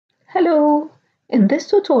Hello! In this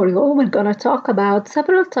tutorial, we're going to talk about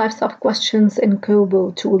several types of questions in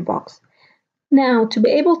KoBo toolbox. Now, to be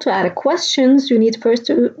able to add questions, you need first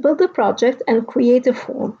to build a project and create a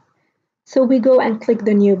form. So we go and click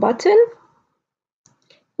the New button.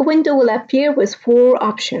 A window will appear with 4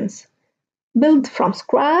 options. Build from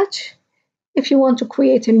scratch. If you want to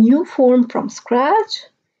create a new form from scratch,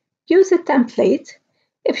 use a template.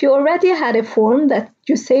 If you already had a form that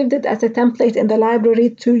you saved it as a template in the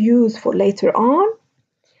library to use for later on,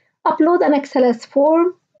 upload an XLS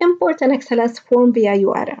form, import an XLS form via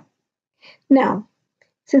URL. Now,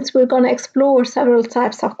 since we're going to explore several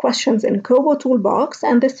types of questions in KoBo toolbox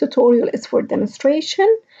and this tutorial is for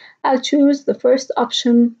demonstration, I'll choose the first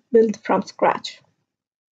option, build from scratch.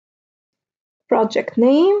 Project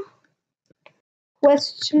name,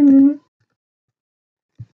 question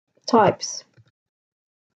types,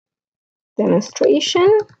 demonstration,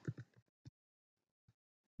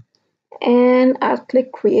 and I'll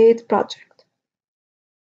click create project.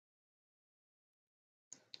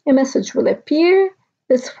 A message will appear.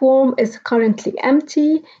 This form is currently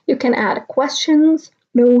empty. You can add questions,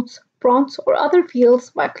 notes, prompts, or other fields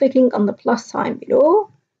by clicking on the plus sign below.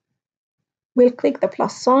 We'll click the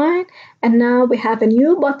plus sign, and now we have a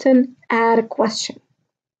new button, Add a Question.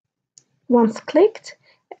 Once clicked,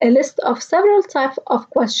 a list of several types of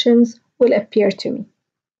questions will appear to me.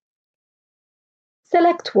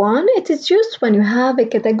 Select one. It is used when you have a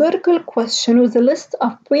categorical question with a list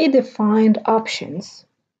of predefined options,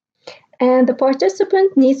 and the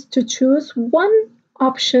participant needs to choose one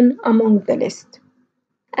option among the list.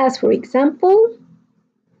 As for example,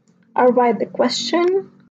 I'll write the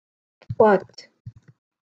question, what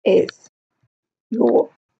is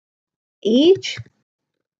your age?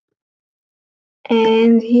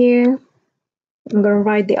 And here I'm going to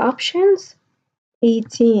write the options,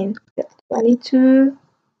 18 till 22,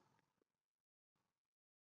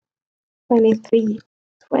 23,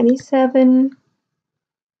 27.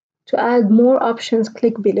 To add more options,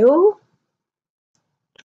 click below,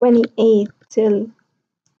 28 till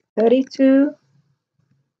 32,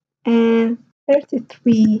 and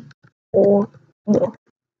 33 or more.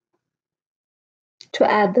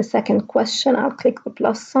 To add the second question, I'll click the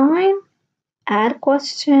plus sign, add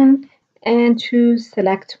question, and choose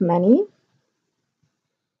select many.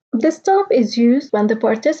 This tab is used when the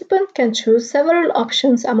participant can choose several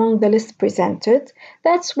options among the list presented.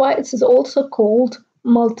 That's why it is also called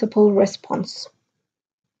multiple response.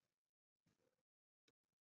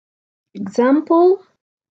 Example,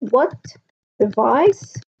 what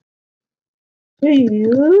device do you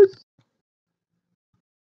use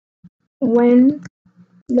when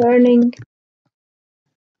learning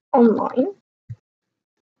online?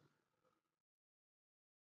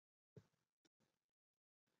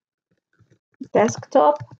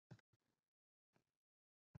 Desktop,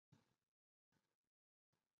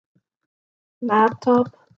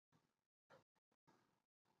 laptop,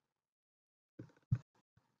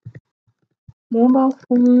 mobile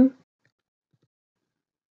phone,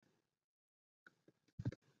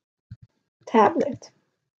 tablet.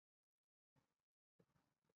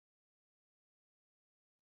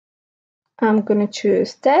 I'm going to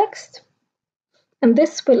choose text, and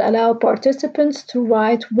this will allow participants to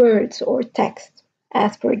write words or text.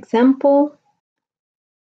 As for example,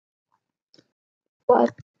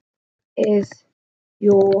 what is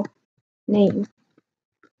your name?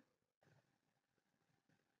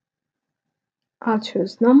 I'll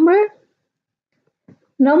choose number.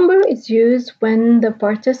 Number is used when the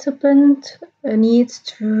participant needs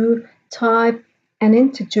to type an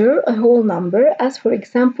integer, a whole number, as for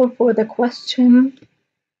example for the question,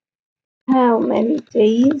 how many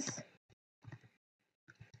days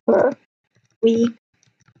per week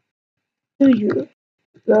do you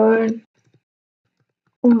learn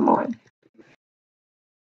online?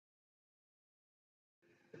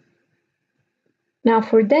 Now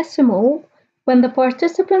for decimal, when the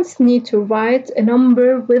participants need to write a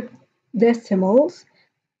number with decimals,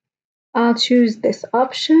 I'll choose this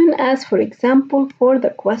option, as for example for the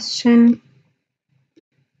question,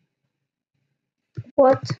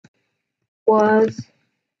 what was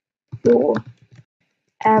your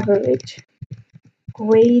average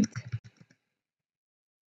grade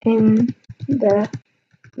in the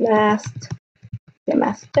last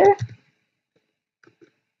semester?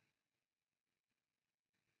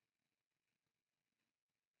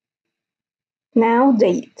 Now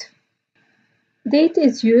date. Date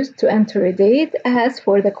is used to enter a date, as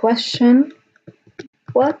for the question,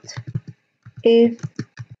 what is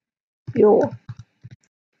your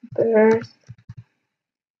birth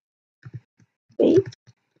date?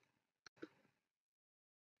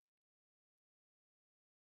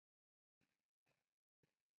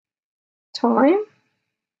 time.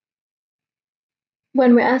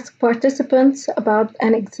 When we ask participants about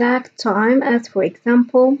an exact time, as for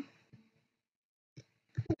example,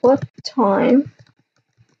 what time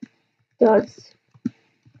does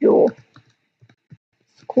your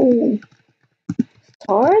school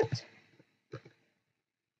start?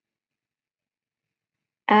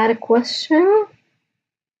 Add a question.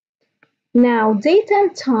 Now, date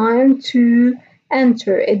and time to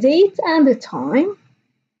enter a date and a time.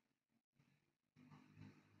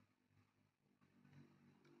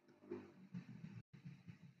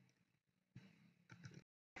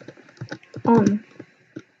 On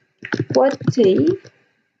what day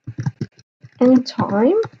and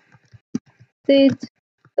time did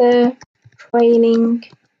the training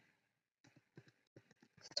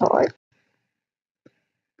start?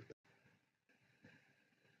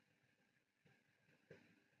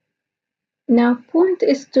 Now, point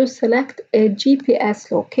is to select a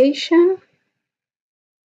GPS location,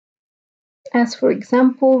 as for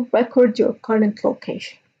example, record your current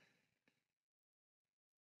location.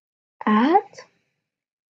 Add.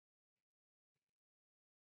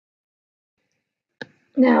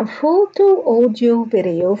 Now, photo, audio,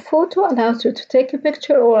 video. Photo allows you to take a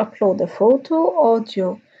picture or upload a photo.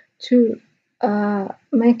 Audio to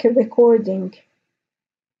make a recording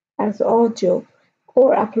as audio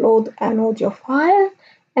or upload an audio file,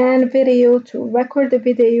 and video to record a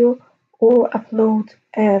video or upload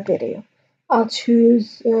a video. I'll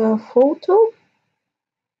choose photo,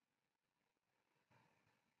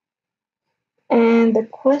 and the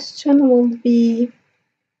question will be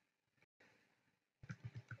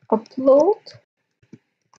upload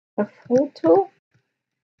a photo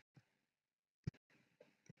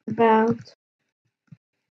about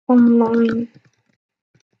online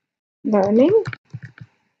learning.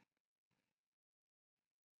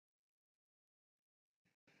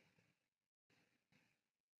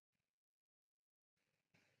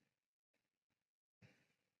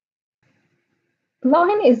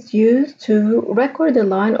 Line is used to record a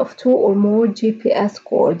line of two or more GPS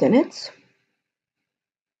coordinates.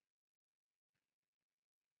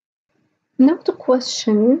 Note the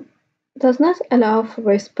question does not allow for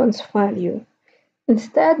response value.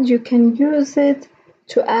 Instead, you can use it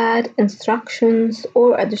to add instructions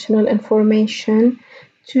or additional information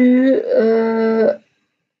to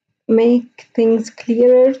make things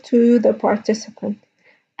clearer to the participant.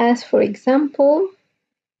 As for example,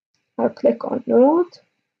 I'll click on Note.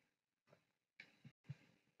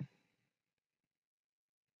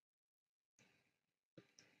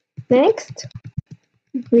 Next,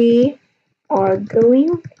 we are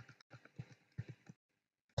going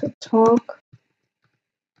to talk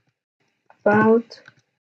about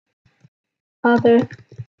other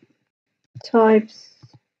types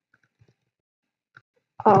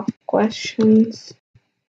of questions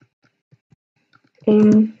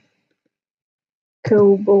in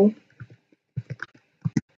KoBo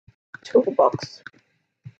toolbox.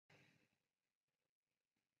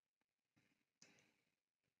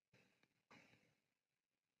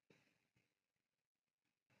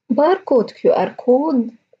 Barcode QR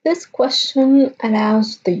code. This question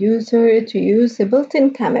allows the user to use a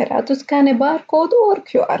built-in camera to scan a barcode or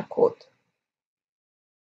QR code.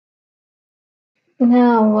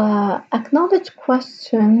 Now, acknowledge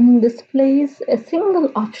question displays a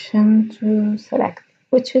single option to select,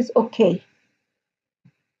 which is OK.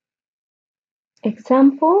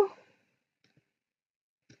 Example,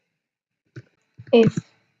 if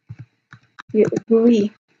you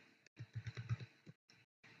agree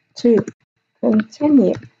to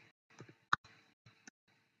continue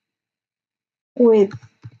with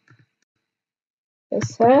the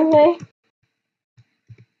survey,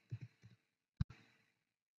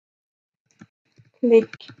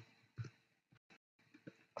 click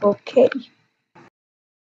OK.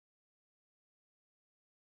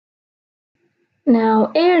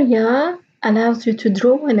 Now, area allows you to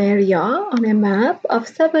draw an area on a map of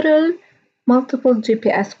several multiple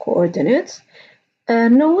GPS coordinates.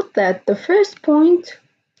 Note that the first point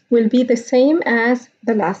will be the same as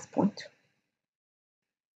the last point.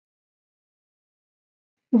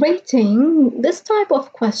 Rating. This type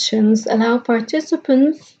of questions allow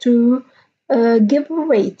participants to give a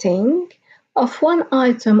rating of one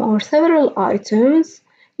item or several items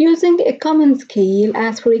using a common scale,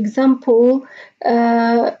 as for example,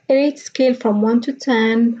 a rate scale from 1 to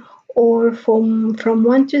 10 or from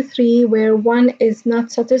 1 to 3, where 1 is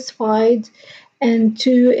not satisfied and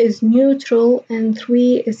 2 is neutral and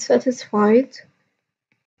 3 is satisfied.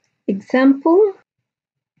 Example,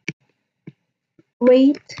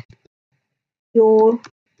 rate your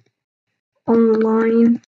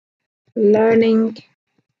online learning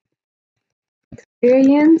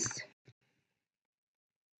experience.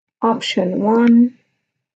 Option 1,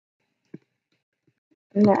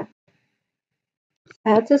 not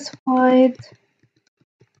satisfied.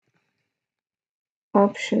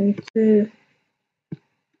 Option 2,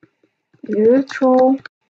 neutral.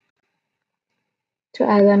 To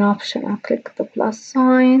add an option, I'll click the plus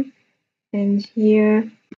sign, and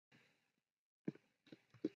here,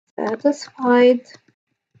 satisfied.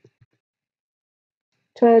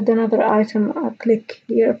 To add another item, I'll click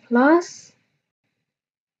here plus.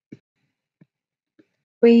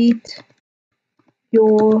 Rate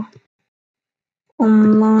your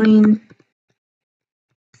online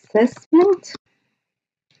assessment.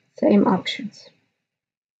 Same options.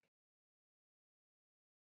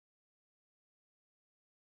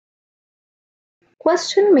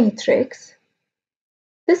 Question matrix.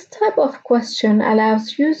 This type of question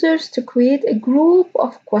allows users to create a group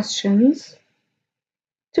of questions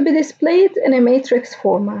to be displayed in a matrix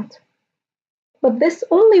format. But this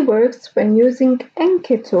only works when using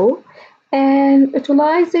Enketo and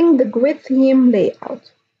utilizing the grid theme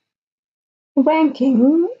layout.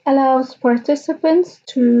 Ranking allows participants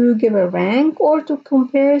to give a rank or to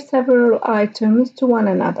compare several items to one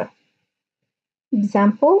another.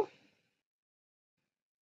 Example,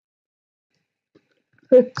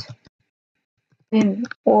 put in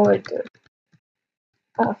order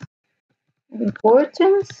of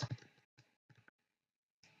importance.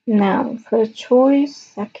 Now, first choice,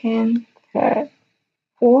 second, third,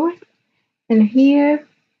 fourth, and here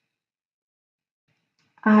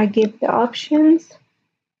I give the options.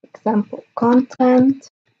 Example, content,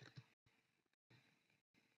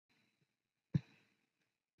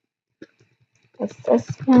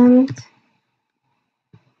 assessment,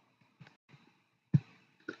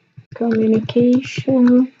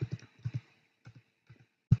 communication,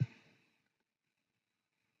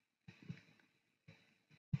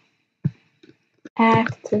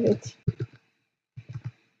 activity.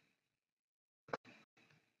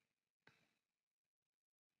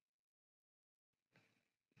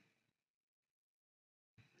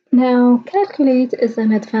 Now, calculate is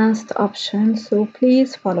an advanced option, so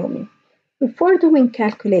please follow me. Before doing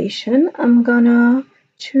calculation, I'm gonna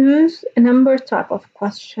choose a number type of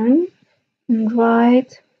question and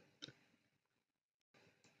write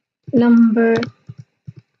number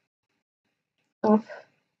of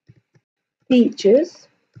pages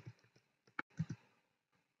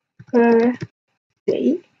per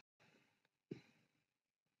day.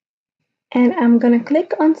 And I'm gonna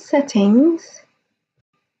click on settings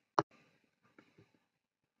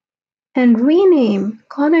and rename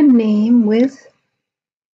column name with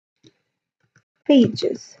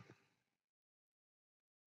pages.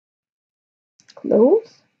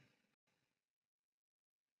 Close.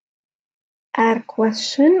 Add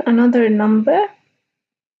question, another number.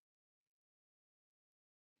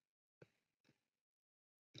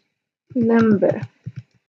 Number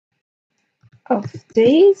of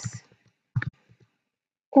days.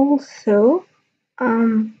 Also,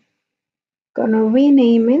 I'm gonna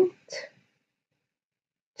rename it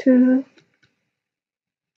to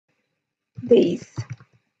days.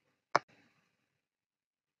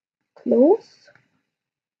 Close.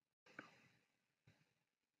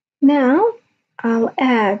 Now I'll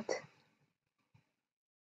add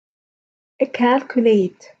a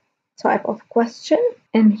calculate type of question,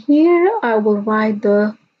 and here I will write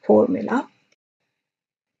the formula.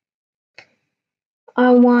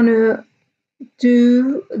 I want to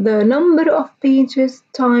do the number of pages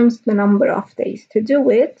times the number of days. To do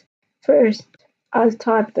it, first I'll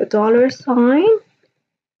type the $sign,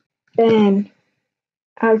 then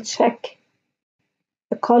I'll check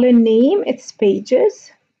the column name, it's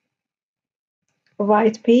pages,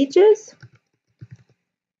 write pages,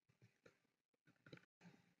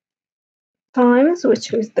 times,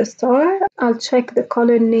 which is the star. I'll check the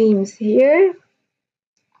column names here,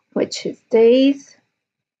 which is days,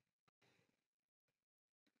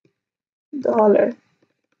 dollar,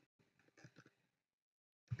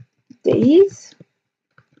 days,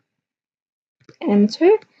 enter.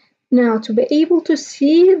 Now to be able to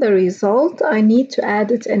see the result, I need to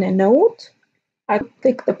add it in a note. I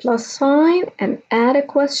click the plus sign and add a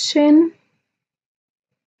question,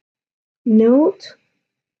 note,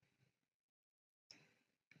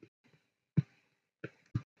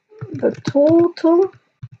 the total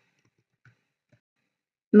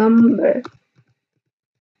number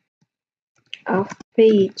of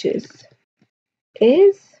pages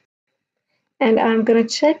is, and I'm going to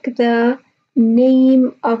check the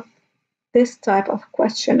name of this type of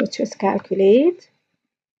question, which is calculate.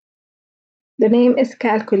 The name is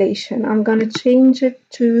calculation. I'm going to change it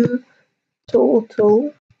to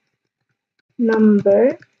total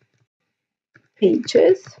number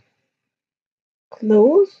pages.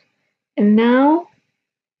 Close. And now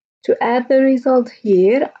to add the result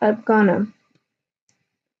here, I'm gonna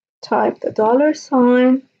type the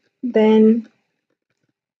 $sign, then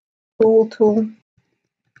total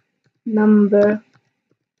number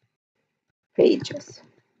pages.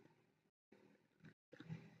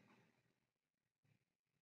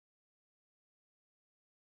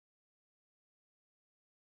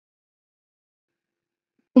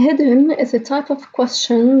 Hidden is a type of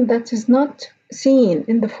question that is not seen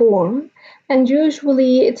in the form, and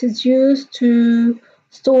usually it is used to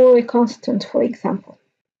store a constant, for example.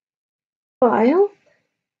 File.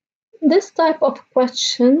 This type of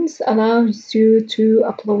questions allows you to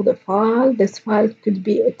upload a file. This file could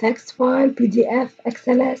be a text file, PDF,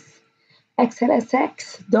 XLS,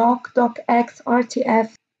 XLSX, doc, docx,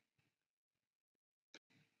 RTF.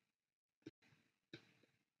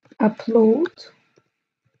 Upload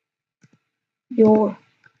your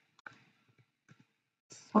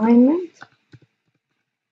assignment.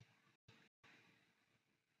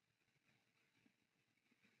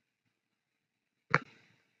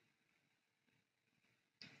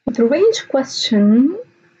 The range question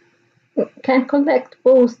can collect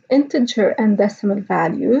both integer and decimal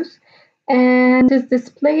values and is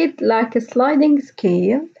displayed like a sliding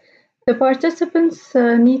scale. The participants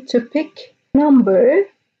need to pick a number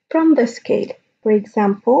from the scale. For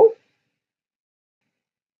example,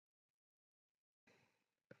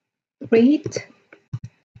 rate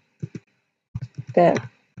the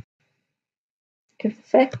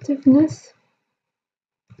effectiveness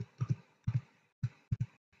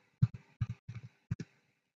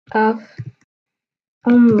of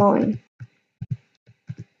online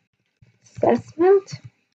assessment.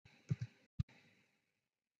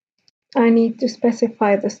 I need to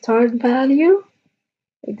specify the start value,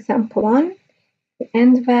 example 1, the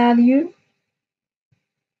end value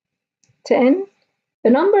 10. The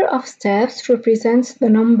number of steps represents the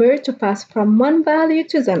number to pass from one value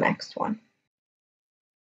to the next one.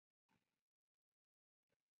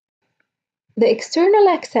 The external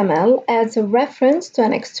XML adds a reference to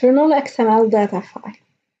an external XML data file.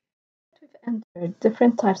 We've entered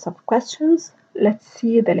different types of questions. Let's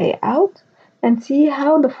see the layout and see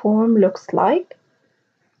how the form looks like.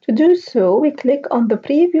 To do so, we click on the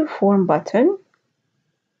Preview Form button.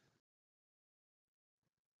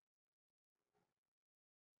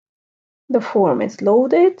 The form is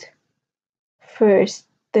loaded. First,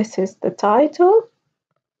 this is the title.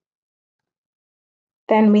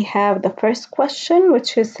 Then we have the first question,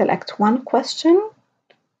 which is select one question.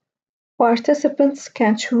 Participants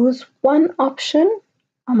can choose one option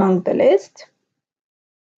among the list.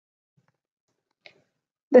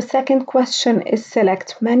 The second question is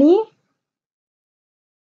select many.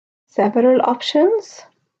 Several options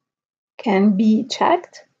can be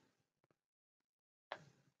checked.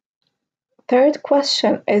 Third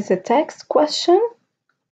question is a text question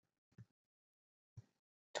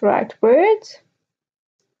to write words.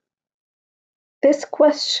 This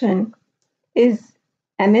question is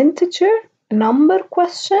an integer, a number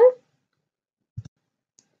question.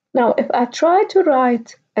 Now, if I try to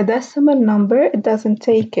write a decimal number, it doesn't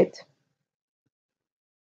take it.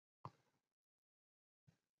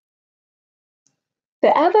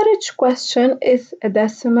 The average question is a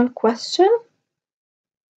decimal question.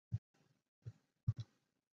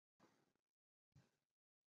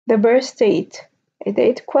 The birth date, a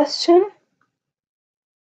date question.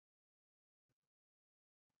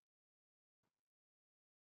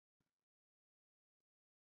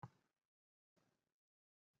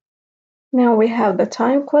 Now we have the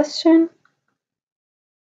time question.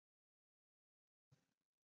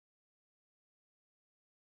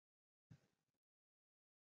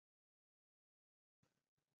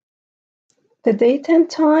 The date and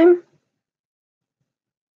time.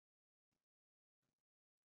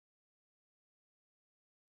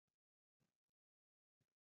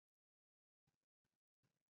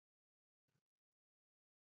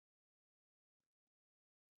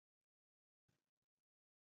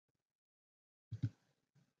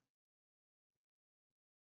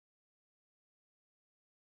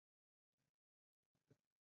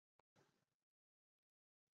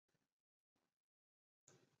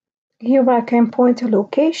 Here I can point a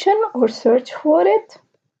location or search for it.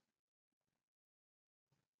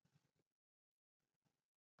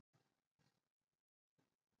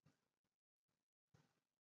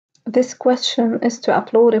 This question is to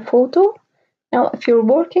upload a photo. Now, if you're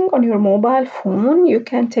working on your mobile phone, you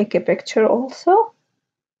can take a picture also.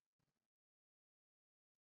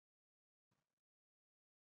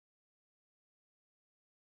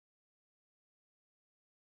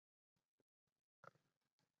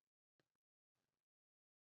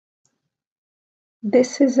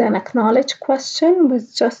 This is an acknowledge question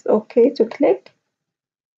with just OK to click.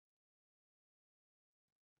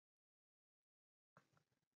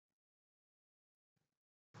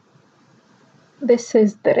 This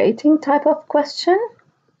is the rating type of question.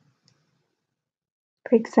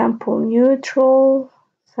 For example, neutral,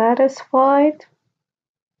 satisfied.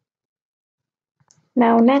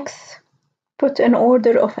 Now next, put an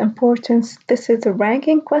order of importance. This is a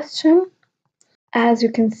ranking question. As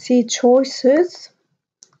you can see, choices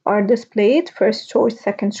are displayed: first choice,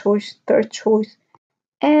 second choice, third choice,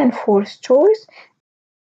 and fourth choice.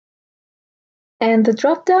 And the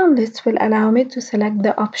drop-down list will allow me to select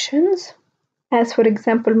the options. As for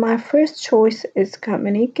example, my first choice is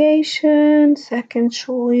communication, second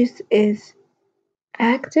choice is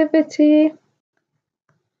activity,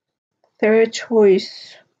 third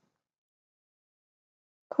choice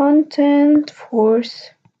content,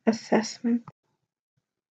 fourth assessment.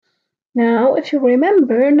 Now, if you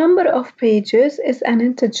remember, number of pages is an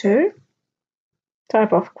integer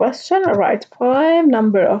type of question. Write 5.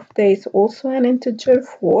 Number of days also an integer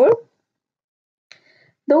 4.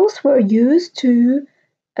 Those were used to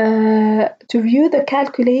view the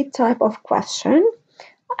calculate type of question.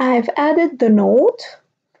 I've added the node,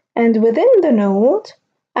 and within the node,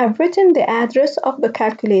 I've written the address of the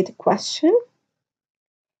calculate question.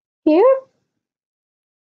 Here,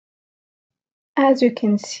 as you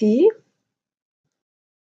can see,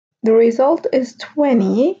 the result is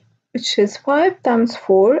 20, which is 5 times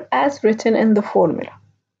 4 as written in the formula.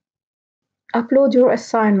 Upload your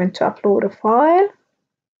assignment to upload a file.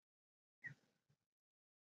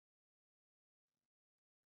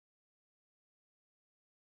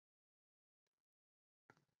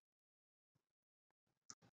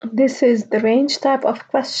 This is the range type of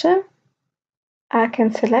question. I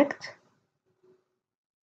can select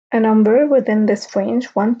a number within this range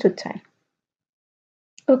 1 to 10.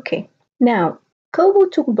 Okay, now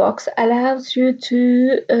KoBo toolbox allows you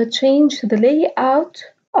to change the layout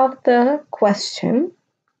of the question,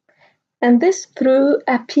 and this through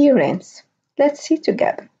appearance. Let's see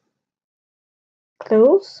together.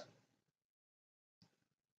 Close.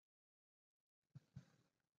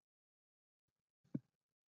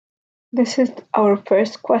 This is our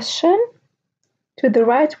first question. To the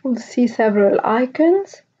right, we'll see several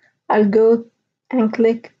icons. I'll go and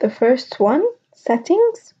click the first one,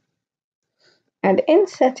 Settings. And in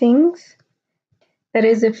Settings, there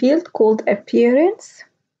is a field called Appearance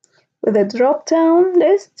with a drop-down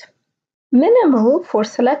list. Minimal for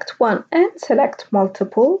select one and select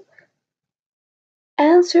multiple.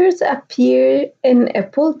 Answers appear in a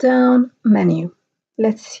pull-down menu.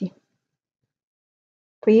 Let's see.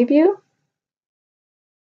 Preview.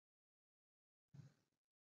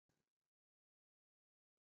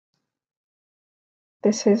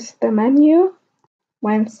 This is the menu.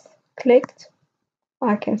 Once clicked,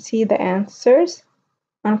 I can see the answers.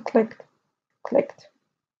 Unclicked, clicked.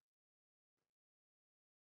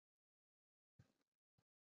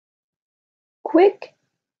 Quick.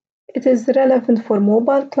 It is relevant for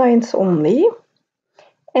mobile clients only,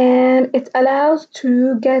 and it allows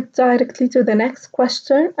to get directly to the next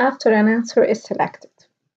question after an answer is selected.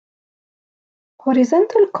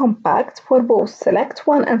 Horizontal compact for both select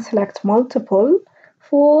one and select multiple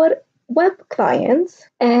for web clients,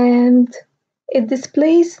 and it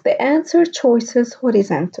displays the answer choices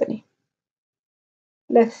horizontally.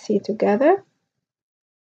 Let's see together.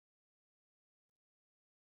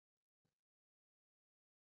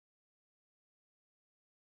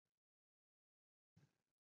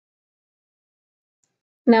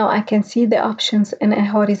 Now I can see the options in a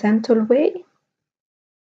horizontal way.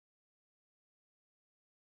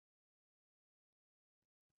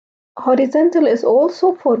 Horizontal is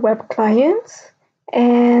also for web clients,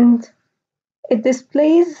 and it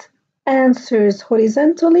displays answers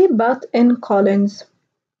horizontally but in columns.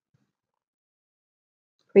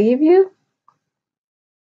 Preview.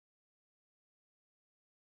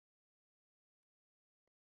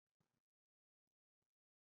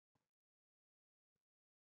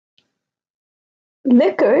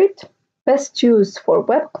 Likert, best used for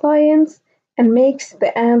web clients and makes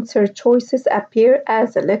the answer choices appear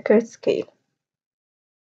as a Likert scale.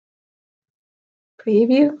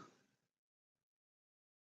 Preview.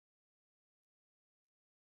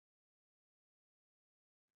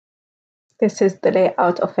 This is the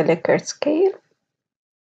layout of a Likert scale.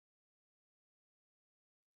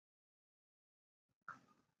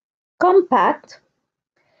 Compact.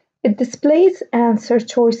 It displays answer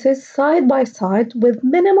choices side by side with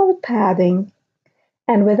minimal padding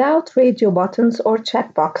and without radio buttons or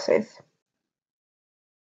checkboxes.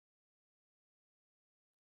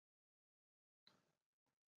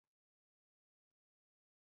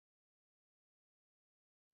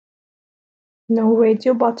 No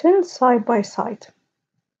radio button side by side.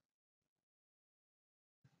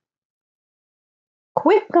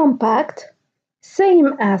 Quick compact,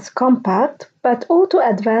 same as compact, but auto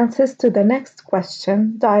advances to the next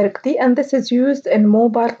question directly, and this is used in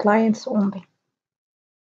mobile clients only.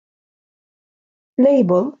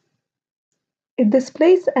 Label. It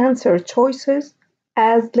displays answer choices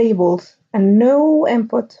as labels and no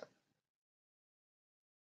input.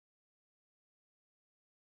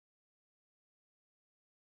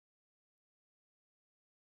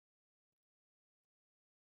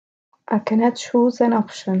 I cannot choose an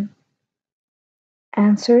option.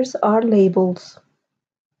 Answers are labels.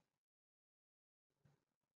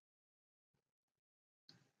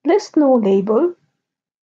 List no label.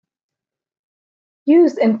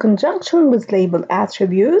 Used in conjunction with label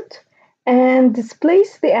attribute and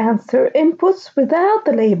displays the answer inputs without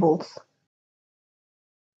the labels.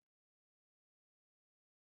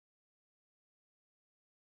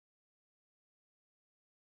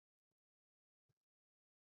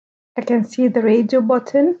 I can see the radio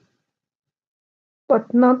button,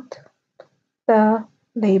 but not the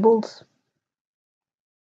labels.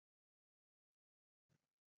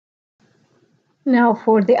 Now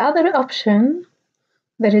for the other option,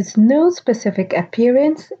 there is no specific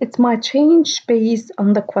appearance. It might change based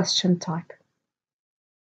on the question type.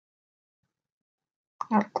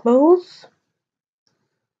 I'll close.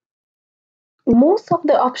 Most of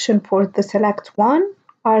the options for the select one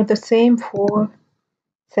are the same for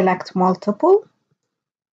select multiple.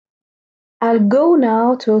 I'll go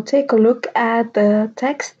now to take a look at the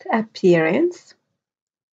text appearance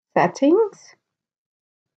settings.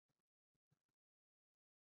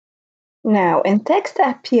 Now in text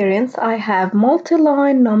appearance, I have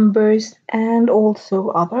multi-line numbers and also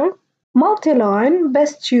other. Multi-line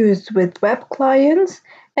best used with web clients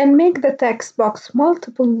and make the text box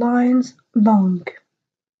multiple lines long.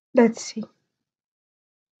 Let's see.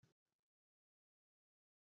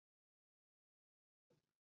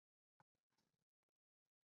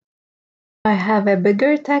 I have a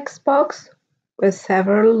bigger text box with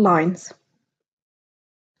several lines.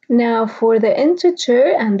 Now for the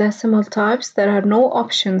integer and decimal types, there are no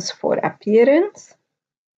options for appearance.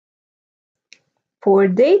 For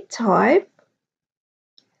date type,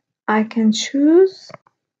 I can choose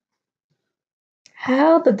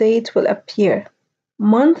how the date will appear,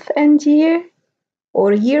 month and year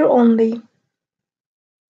or year only.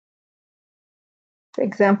 For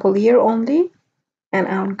example, year only, and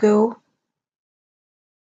I'll go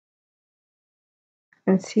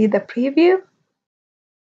and see the preview.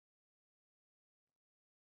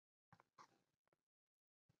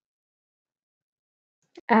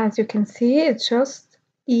 As you can see, it's just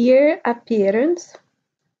year appearance,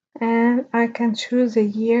 and I can choose a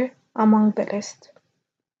year among the list.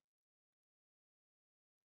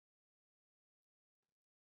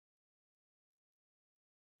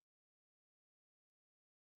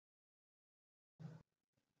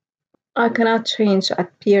 I cannot change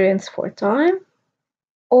appearance for time,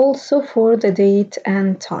 also for the date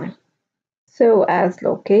and time. So as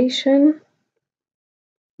location,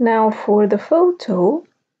 now for the photo,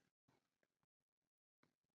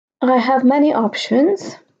 I have many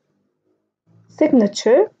options.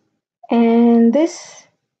 Signature, and this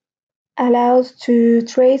allows to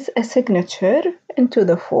trace a signature into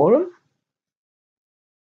the form.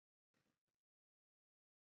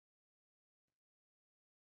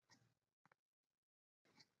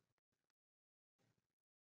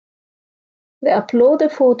 The upload a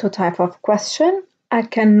photo type of question. I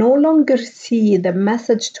can no longer see the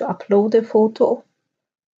message to upload a photo,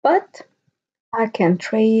 but I can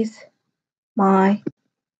trace my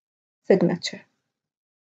signature.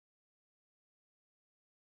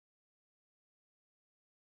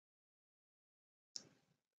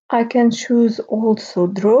 I can choose also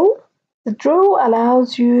draw. The draw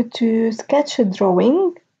allows you to sketch a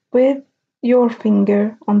drawing with your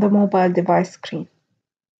finger on the mobile device screen.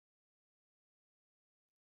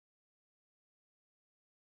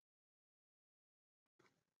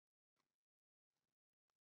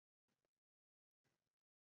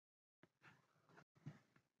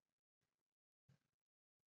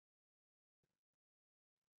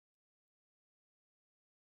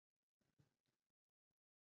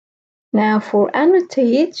 Now for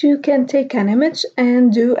annotate, you can take an image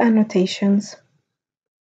and do annotations.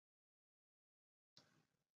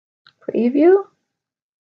 Preview.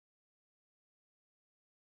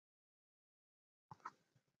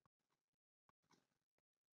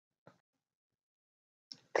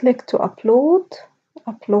 Click to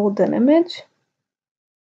upload an image.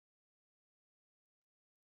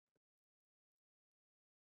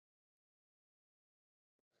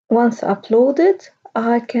 Once uploaded,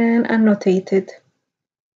 I can annotate it.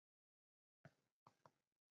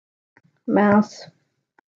 Mouse.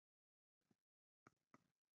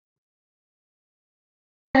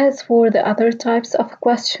 As for the other types of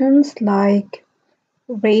questions like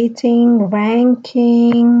rating,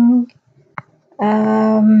 ranking,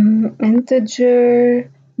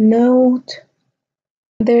 integer, note,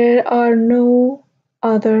 there are no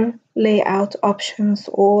other layout options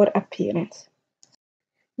or appearance.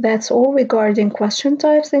 That's all regarding question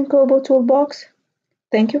types in KoBo Toolbox.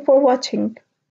 Thank you for watching.